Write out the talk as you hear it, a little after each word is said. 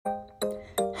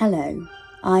Hello,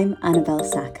 I'm Annabelle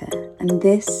Sacker, and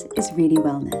this is Really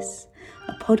Wellness,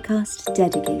 a podcast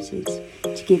dedicated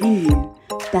to giving you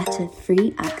better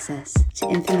free access to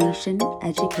information,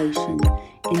 education,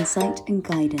 insight and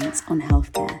guidance on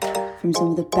healthcare from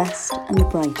some of the best and the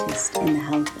brightest in the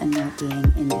health and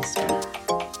wellbeing industry.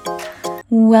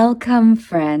 Welcome,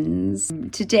 friends.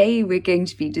 Today we're going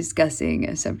to be discussing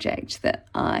a subject that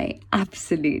I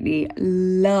absolutely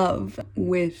love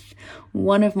with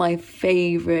one of my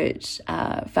favourite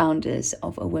founders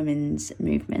of a women's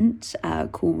movement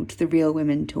called The Real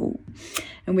Women Talk.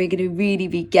 And we're going to really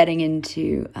be getting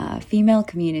into female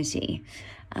community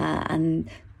and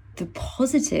the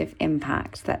positive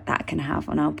impact that can have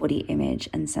on our body image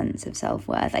and sense of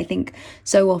self-worth. I think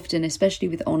so often, especially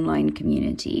with online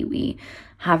community, we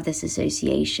have this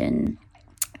association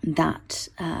that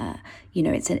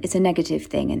it's a negative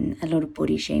thing, and a lot of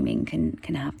body shaming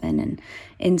can happen and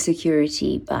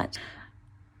insecurity. But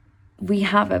we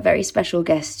have a very special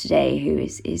guest today who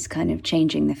is kind of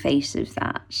changing the face of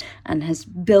that and has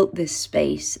built this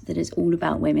space that is all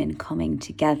about women coming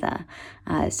together,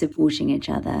 supporting each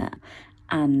other,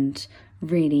 and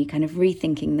really kind of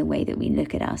rethinking the way that we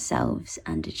look at ourselves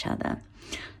and each other.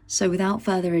 So without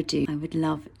further ado, I would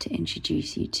love to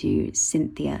introduce you to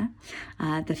Cynthia,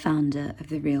 the founder of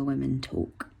The Real Women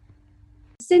Talk.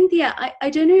 Cynthia, I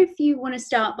don't know if you want to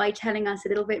start by telling us a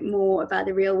little bit more about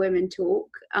The Real Women Talk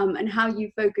and how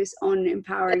you focus on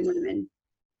empowering women.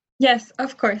 Yes,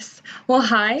 of course. Well,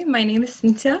 hi, my name is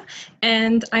Cynthia,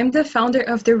 and I'm the founder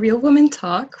of The Real Women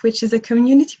Talk, which is a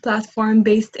community platform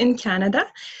based in Canada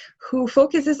who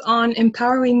focuses on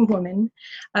empowering women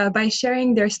by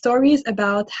sharing their stories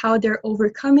about how they're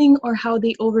overcoming or how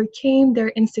they overcame their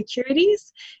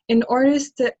insecurities in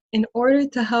order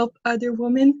to help other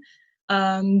women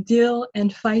deal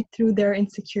and fight through their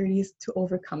insecurities to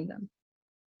overcome them.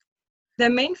 The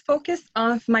main focus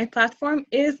of my platform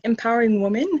is empowering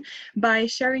women by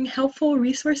sharing helpful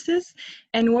resources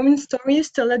and women's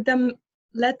stories to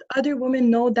let other women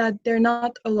know that they're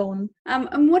not alone.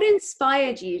 And what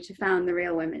inspired you to found The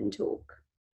Real Women Talk?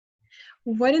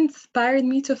 What inspired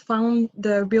me to found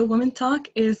The Real Women Talk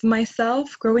is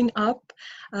myself growing up.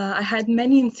 I had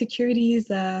many insecurities,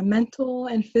 mental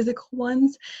and physical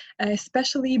ones,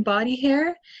 especially body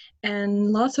hair.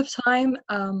 And lots of time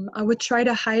I would try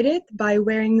to hide it by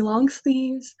wearing long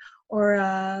sleeves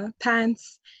or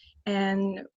pants.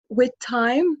 And with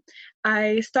time,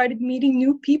 I started meeting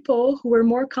new people who were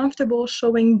more comfortable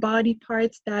showing body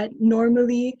parts that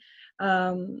normally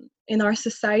in our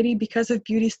society, because of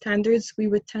beauty standards, we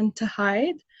would tend to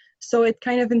hide. So it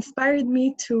kind of inspired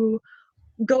me to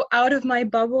go out of my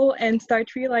bubble and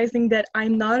start realizing that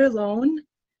I'm not alone.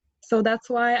 So that's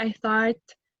why I thought,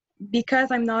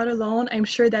 because I'm not alone, I'm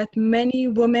sure that many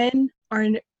women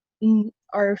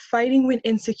are fighting with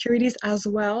insecurities as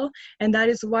well. And that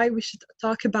is why we should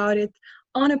talk about it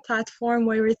on a platform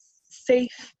where it's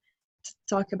safe to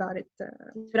talk about it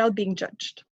without being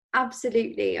judged.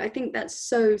 Absolutely. I think that's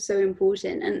so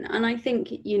important. And I think,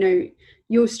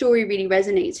 your story really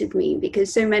resonates with me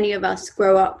because so many of us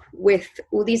grow up with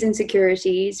all these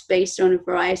insecurities based on a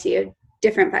variety of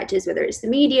different factors, whether it's the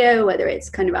media, whether it's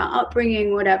kind of our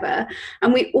upbringing, whatever.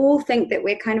 And we all think that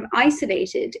we're kind of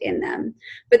isolated in them.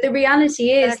 But the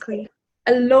reality is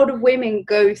a lot of women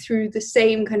go through the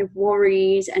same kind of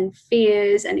worries and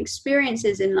fears and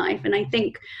experiences in life. And I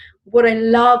think what I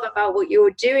love about what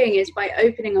you're doing is by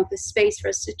opening up a space for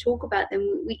us to talk about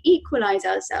them, we equalize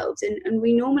ourselves and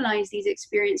we normalize these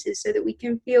experiences so that we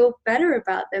can feel better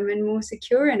about them and more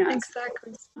secure in us.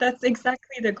 Exactly. That's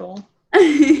exactly the goal.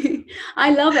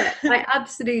 I love it. I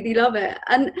absolutely love it.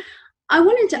 And I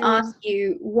wanted to ask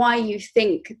you why you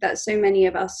think that so many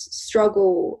of us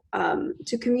struggle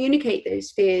to communicate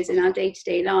those fears in our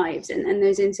day-to-day lives and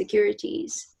those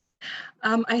insecurities.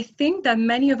 I think that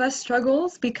many of us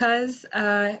struggles because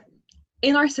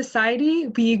in our society,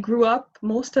 we grew up,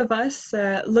 most of us,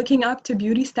 looking up to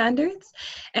beauty standards,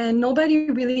 and nobody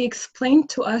really explained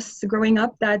to us growing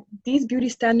up that these beauty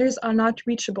standards are not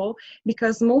reachable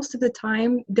because most of the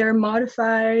time they're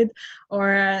modified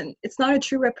or it's not a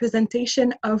true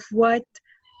representation of what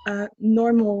a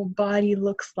normal body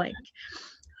looks like.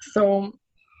 So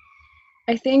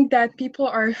I think that people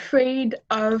are afraid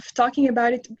of talking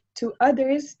about it to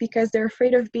others because they're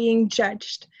afraid of being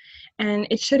judged. And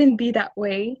it shouldn't be that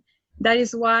way. That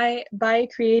is why by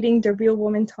creating The Real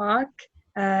Women Talk,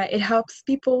 it helps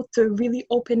people to really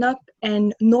open up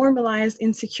and normalize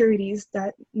insecurities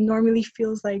that normally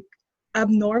feels like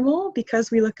abnormal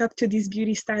because we look up to these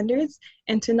beauty standards,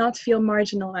 and to not feel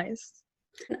marginalized.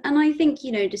 And I think,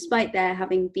 you know, despite there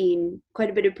having been quite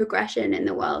a bit of progression in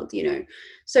the world, you know,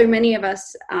 so many of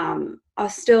us are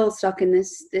still stuck in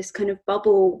this kind of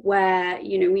bubble where,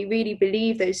 you know, we really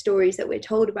believe those stories that we're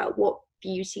told about what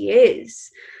beauty is.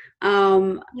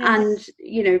 And,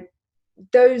 you know,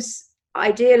 those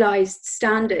idealized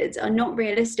standards are not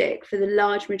realistic for the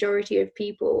large majority of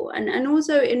people, and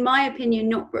also, in my opinion,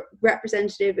 not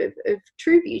representative of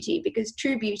true beauty, because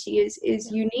true beauty is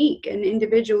unique and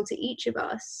individual to each of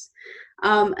us,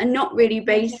 and not really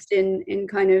based in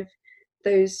kind of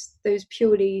those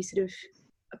purely sort of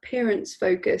appearance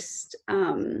focused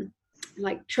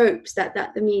like tropes that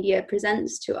the media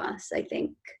presents to us, I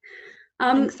think.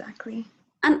 Exactly.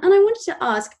 And I wanted to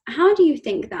ask, how do you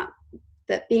think that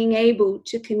being able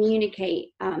to communicate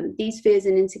these fears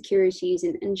and insecurities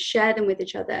and share them with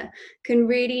each other can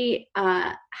really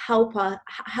help our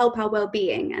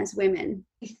well-being as women?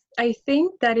 I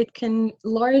think that it can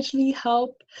largely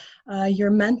help your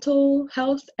mental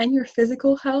health and your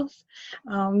physical health.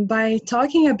 By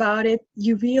talking about it,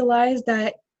 you realize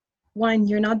that, one,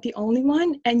 you're not the only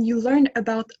one, and you learn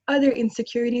about other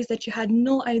insecurities that you had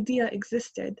no idea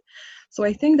existed. So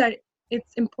I think that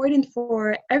it's important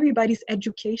for everybody's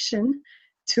education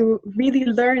to really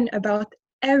learn about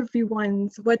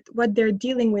everyone's what they're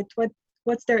dealing with,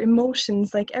 what's their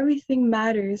emotions, like everything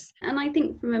matters. And I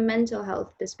think from a mental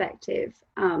health perspective,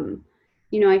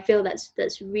 you know, I feel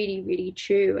that's really, really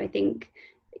true. I think,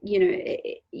 you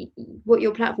know, what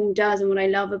your platform does and what I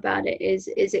love about it is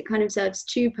it kind of serves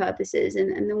two purposes,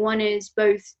 and the one is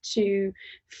both to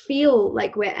feel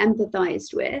like we're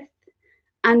empathized with,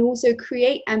 and also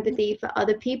create empathy for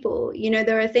other people. You know,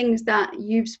 there are things that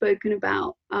you've spoken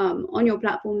about on your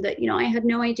platform that, you know, I had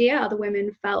no idea other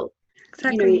women felt.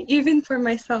 Exactly. You know, even for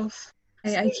myself,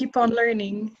 I keep on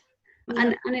learning.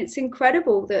 And it's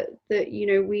incredible that you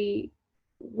know,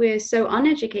 we're so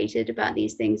uneducated about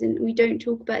these things, and we don't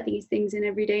talk about these things in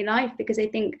everyday life, because I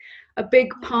think a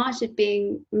big part of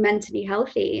being mentally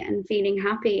healthy and feeling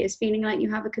happy is feeling like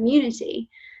you have a community,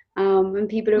 and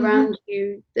people around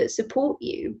you that support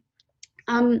you.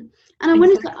 And I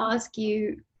wanted to ask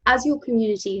you, as your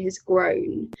community has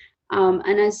grown,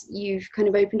 and as you've kind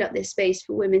of opened up this space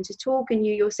for women to talk, and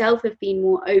you yourself have been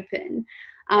more open,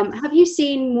 have you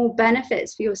seen more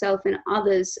benefits for yourself and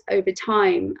others over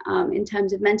time in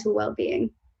terms of mental well-being?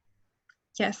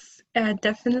 Yes,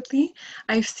 definitely.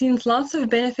 I've seen lots of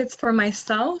benefits for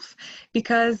myself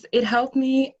because it helped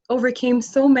me overcome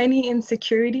so many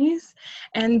insecurities.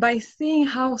 And by seeing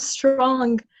how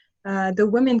strong the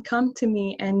women come to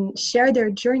me and share their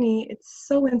journey, it's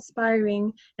so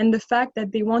inspiring. And the fact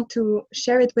that they want to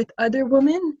share it with other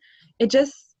women, it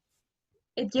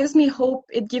gives me hope.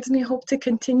 It gives me hope to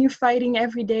continue fighting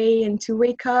every day and to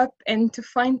wake up and to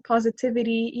find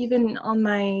positivity even on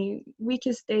my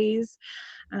weakest days,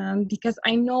 because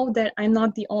I know that I'm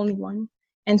not the only one.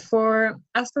 And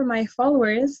as for my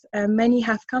followers, many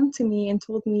have come to me and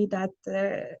told me that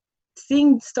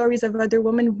seeing stories of other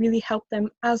women really helped them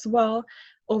as well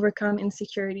overcome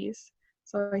insecurities.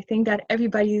 So I think that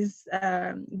everybody's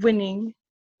winning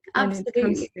when Absolutely. it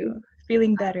comes to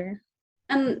feeling better.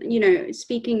 And, you know,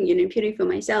 speaking, you know, purely for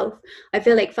myself, I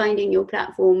feel like finding your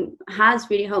platform has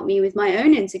really helped me with my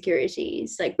own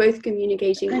insecurities, like both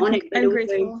communicating on it, but I'm also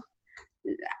grateful.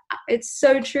 It's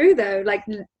so true though, like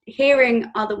hearing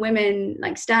other women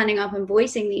like standing up and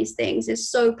voicing these things is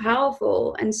so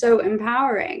powerful and so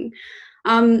empowering.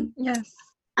 Yes.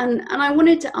 And I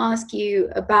wanted to ask you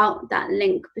about that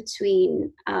link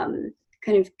between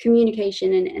kind of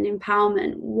communication and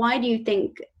empowerment. Why do you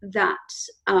think that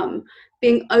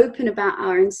being open about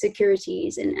our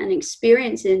insecurities and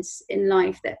experiences in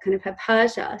life that kind of have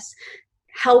hurt us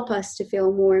help us to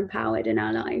feel more empowered in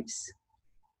our lives?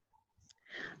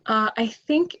 I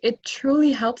think it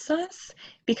truly helps us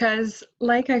because,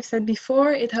 like I've said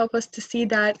before, it helps us to see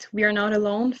that we are not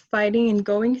alone fighting and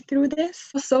going through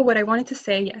this. So what I wanted to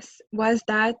say, yes, was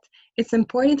that it's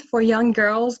important for young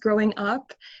girls growing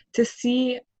up to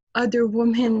see other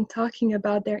women talking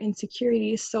about their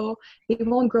insecurities so they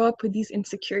won't grow up with these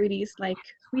insecurities like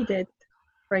we did,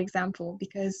 for example,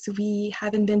 because we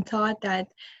haven't been taught that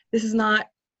this is not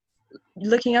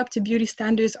looking up to beauty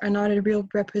standards are not a real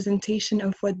representation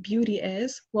of what beauty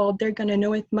is. Well, they're going to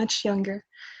know it much younger.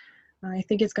 I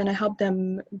think it's going to help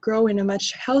them grow in a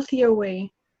much healthier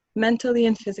way, mentally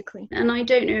and physically. And I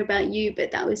don't know about you,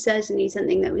 but that was certainly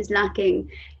something that was lacking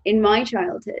in my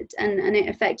childhood, and it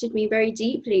affected me very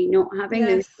deeply not having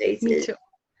those spaces. Me too.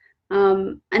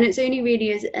 And it's only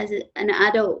really as an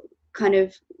adult, kind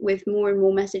of with more and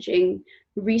more messaging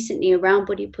recently around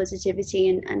body positivity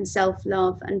and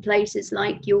self-love, and places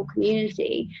like your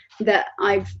community, that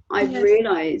I've Yes,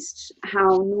 realized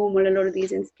how normal a lot of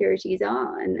these insecurities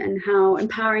are, and how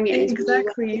empowering it is when we work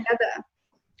exactly. together.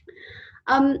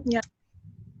 Um, Yeah.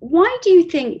 why do you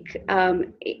think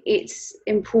it's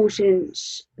important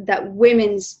that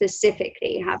women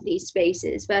specifically have these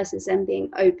spaces versus them being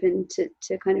open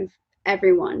to kind of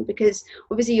everyone? Because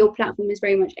obviously your platform is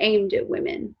very much aimed at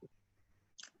women.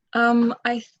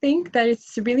 I think that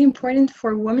it's really important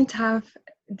for women to have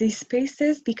these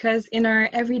spaces because in our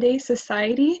everyday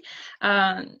society,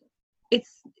 um,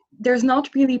 it's there's not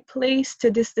really place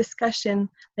to this discussion.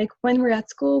 Like when we're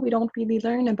at school, we don't really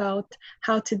learn about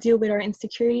how to deal with our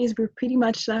insecurities. We're pretty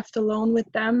much left alone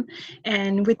with them,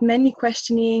 and with many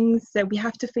questionings that we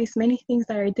have to face many things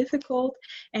that are difficult,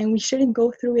 and we shouldn't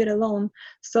go through it alone.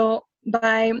 So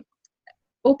by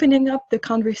opening up the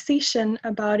conversation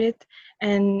about it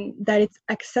and that it's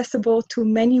accessible to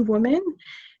many women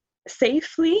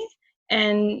safely,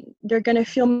 and they're going to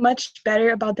feel much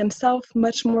better about themselves,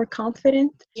 much more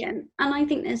confident. Yeah, and I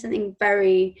think there's something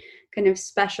very kind of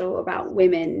special about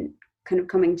women kind of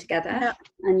coming together Yeah,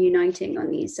 and uniting on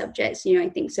these subjects. I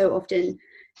think so often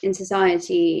in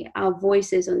society our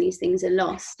voices on these things are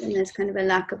lost, and there's kind of a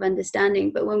lack of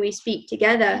understanding, but when we speak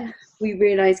together, yes, we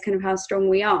realize kind of how strong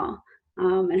we are,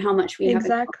 and how much we have in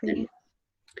exactly.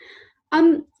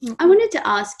 common. I wanted to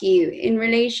ask you, in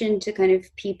relation to kind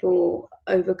of people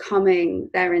overcoming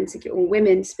their insecure, or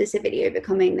women specifically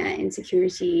overcoming their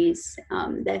insecurities,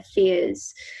 their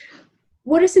fears,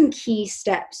 what are some key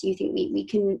steps you think we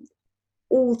can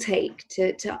all take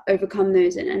to overcome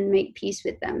those and make peace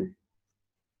with them?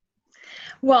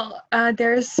 Well,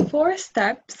 there's 4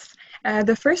 steps.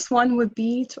 The first one would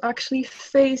be to actually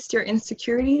face your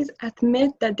insecurities,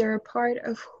 admit that they're a part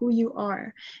of who you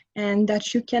are and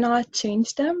that you cannot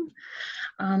change them.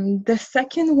 The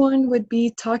second one would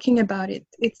be talking about it.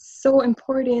 It's so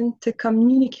important to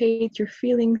communicate your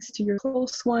feelings to your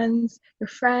close ones, your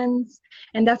friends,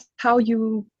 and that's how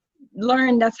you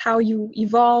learn, that's how you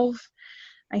evolve.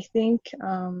 I think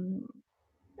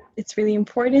it's really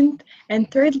important.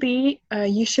 And thirdly,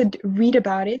 you should read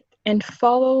about it and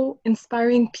follow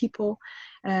inspiring people,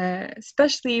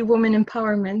 especially women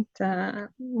empowerment.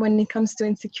 When it comes to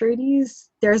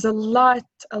insecurities, there's a lot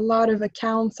of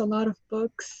accounts, a lot of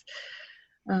books.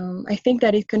 I think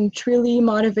that it can truly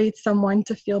motivate someone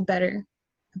to feel better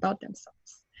about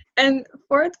themselves. And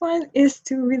fourth one is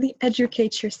to really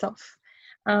educate yourself.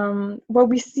 What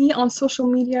we see on social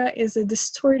media is a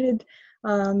distorted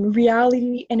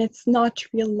reality, and it's not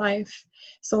real life.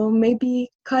 So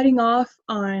maybe cutting off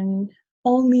on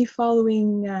only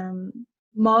following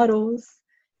models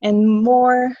and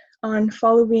more on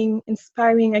following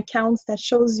inspiring accounts that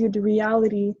shows you the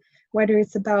reality, whether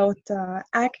it's about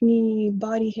acne,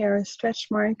 body hair, stretch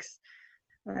marks.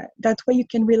 That way you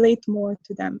can relate more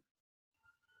to them.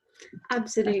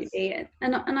 Absolutely.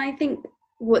 And I think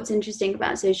what's interesting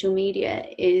about social media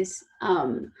is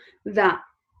that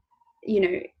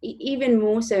even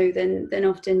more so than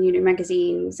often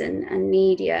magazines and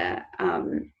media,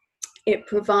 it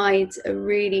provides a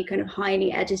really kind of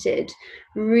highly edited,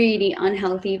 really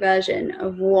unhealthy version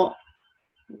of what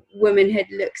womanhood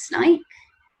looks like.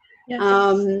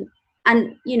 Yes.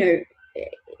 And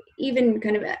even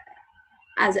kind of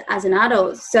as an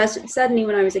adult, certainly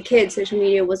when I was a kid, social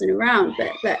media wasn't around,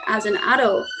 but as an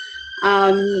adult,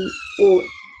 or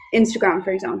Instagram,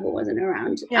 for example, wasn't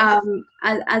around. Yes.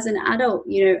 As an adult,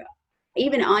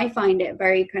 even I find it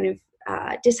very kind of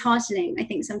disheartening, I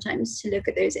think, sometimes to look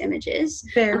at those images.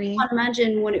 Very. I can't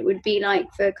imagine what it would be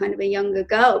like for kind of a younger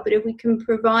girl, but if we can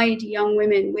provide young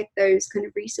women with those kind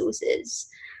of resources,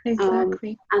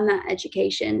 Exactly. and that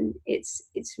education, it's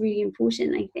really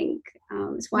important, I think.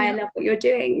 It's why I Yeah. love what you're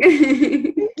doing.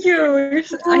 Thank you.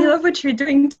 I love what you're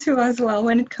doing too as well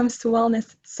when it comes to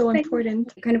wellness. It's so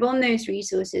important. Kind of on those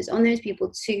resources, on those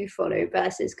people to follow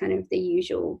versus kind of the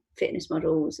usual fitness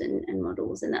models and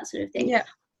models and that sort of thing. Yeah.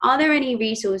 Are there any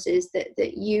resources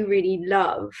that you really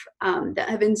love, that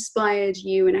have inspired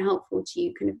you and are helpful to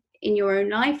you kind of in your own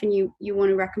life, and you want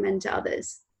to recommend to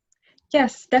others?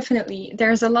 Yes, definitely.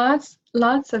 There's lots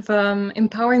of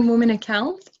empowering women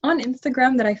accounts on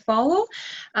Instagram that I follow.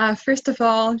 First of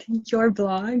all, your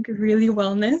blog, Really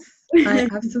Wellness. I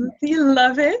absolutely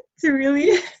love it.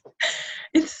 Really,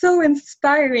 it's so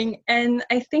inspiring, and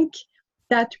I think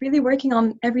that really working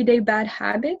on everyday bad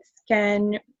habits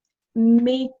can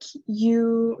make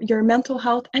your mental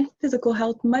health and physical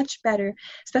health much better,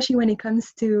 especially when it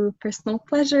comes to personal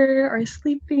pleasure or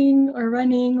sleeping or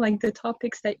running, like the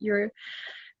topics that you're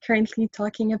currently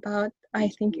talking about. I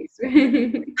think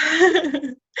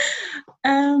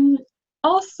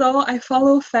also, I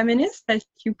follow Feminist, that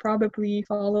you probably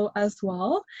follow as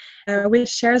well, which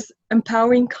shares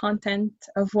empowering content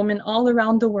of women all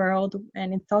around the world,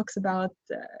 and it talks about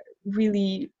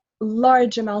really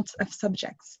large amounts of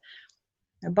subjects: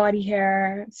 body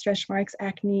hair, stretch marks,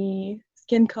 acne,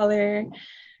 skin color,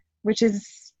 which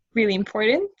is really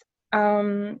important.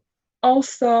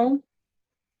 Also,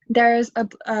 there's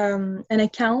an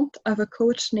account of a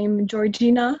coach named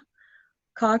Georgina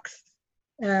Cox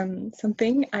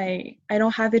something. I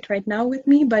don't have it right now with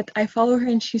me, but I follow her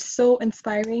and she's so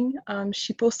inspiring.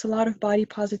 She posts a lot of body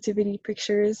positivity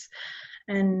pictures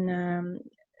and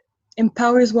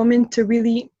empowers women to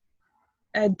really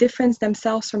difference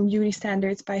themselves from beauty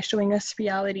standards by showing us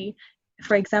reality.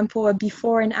 For example, a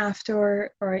before and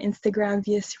after, or Instagram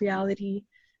vs reality.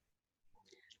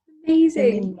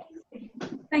 Amazing.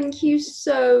 Thank you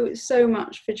so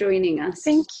much for joining us.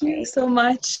 Thank you so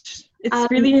much. It's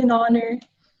really an honor.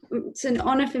 It's an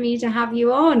honor for me to have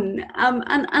you on.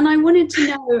 And I wanted to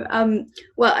know,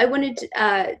 I wanted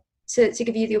to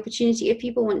give you the opportunity, if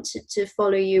people want to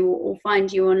follow you or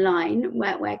find you online,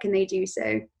 where can they do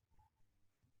so?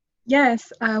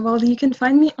 Yes, well, you can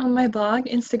find me on my blog,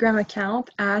 Instagram account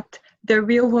at The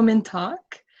Real Woman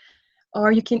Talk,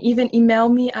 or you can even email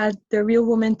me at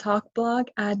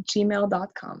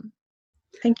therealwomantalkblog@gmail.com.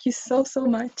 Thank you so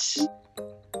much.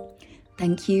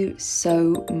 Thank you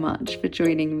so much for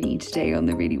joining me today on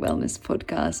the Really Wellness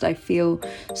podcast. I feel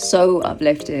so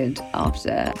uplifted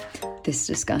after this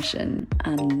discussion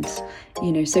and,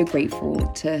 so grateful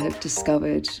to have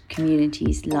discovered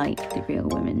communities like the Real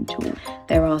Women Talk.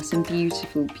 There are some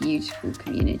beautiful, beautiful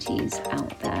communities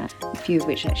out there, a few of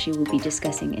which actually we'll be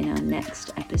discussing in our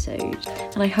next episode.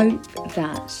 And I hope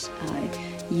that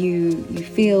you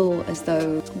feel as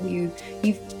though you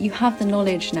have the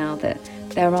knowledge now that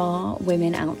there are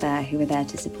women out there who are there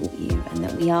to support you, and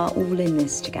that we are all in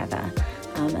this together,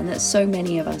 and that so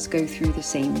many of us go through the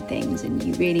same things, and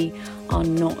you really are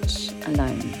not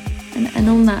alone. And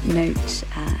on that note,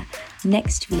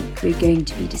 next week we're going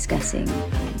to be discussing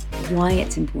why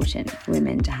it's important for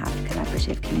women to have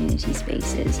collaborative community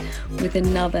spaces with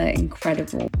another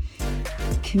incredible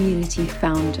community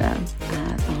founder,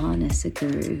 Farhana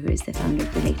Saguru, who is the founder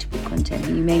of Relatable Content,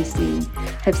 who you may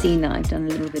have seen that I've done a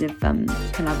little bit of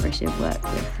collaborative work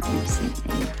with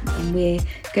recently. And we're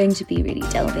going to be really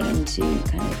delving into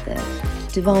kind of the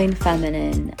divine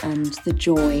feminine and the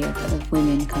joy of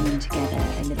women coming together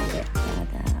a little bit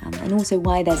further, and also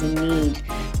why there's a need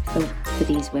for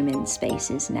these women's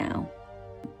spaces now.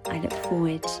 I look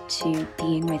forward to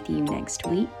being with you next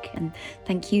week, and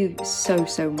thank you so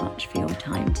much for your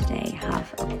time today.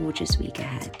 Have a gorgeous week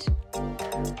ahead.